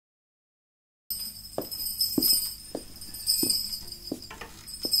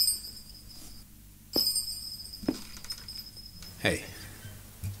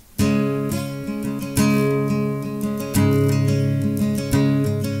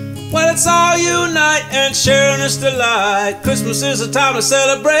let's all unite and share in this delight. Christmas is a time to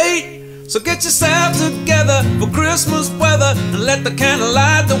celebrate, so get yourself together for Christmas weather and let the candle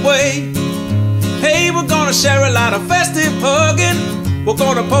light the way. Hey, we're gonna share a lot of festive hugging, we're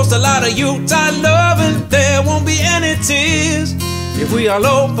gonna post a lot of Yuletide loving. There won't be any tears if we all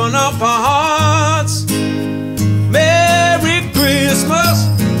open up our hearts. Merry Christmas,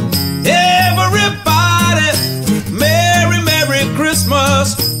 everybody. Merry, Merry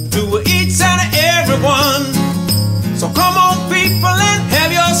Christmas to each and everyone. So come on people and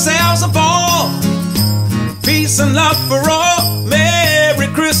have yourselves a ball. Peace and love for all. Merry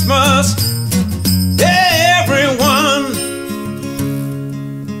Christmas, everyone.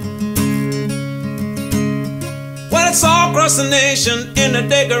 Well, it's all across the nation in the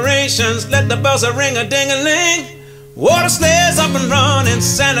decorations. Let the bells ring a ding-a-ling. Water sleighs up and running,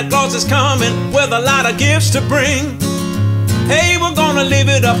 Santa Claus is coming with a lot of gifts to bring. Hey, we're gonna live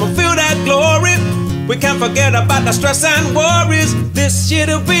it up and feel that glory. We can't forget about the stress and worries. This year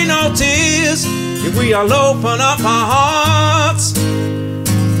there'll be no tears if we all open up our hearts.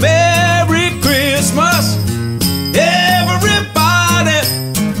 Merry Christmas, everybody.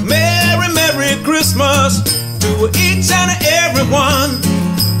 Merry, Merry Christmas to each and everyone.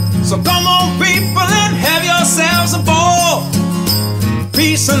 So come on people and have yourselves a ball.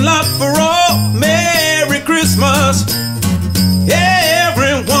 Peace and love for all. Merry Christmas,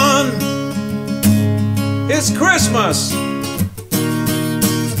 everyone. It's Christmas.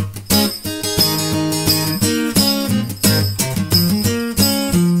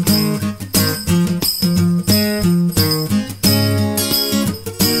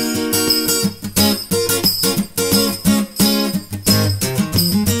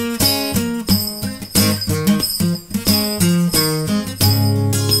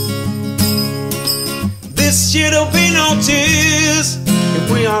 This year there'll be no tears if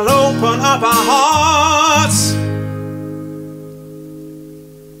we all open up our hearts.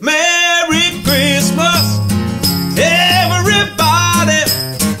 Merry Christmas, everybody.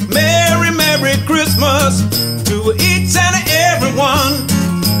 Merry, Merry Christmas to each and everyone.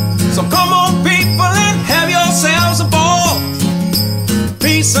 So come on people and have yourselves a ball.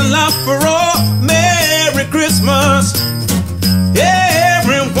 Peace and love for all. Merry Christmas,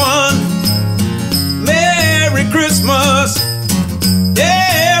 everyone. Merry Christmas,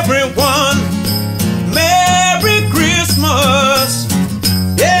 everyone. Merry Christmas,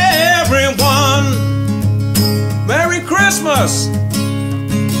 everyone. Merry Christmas.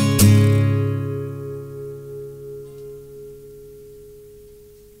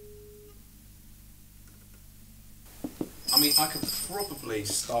 I mean, I could probably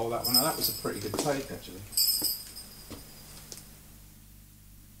style that one. Now, that was a pretty good take, actually.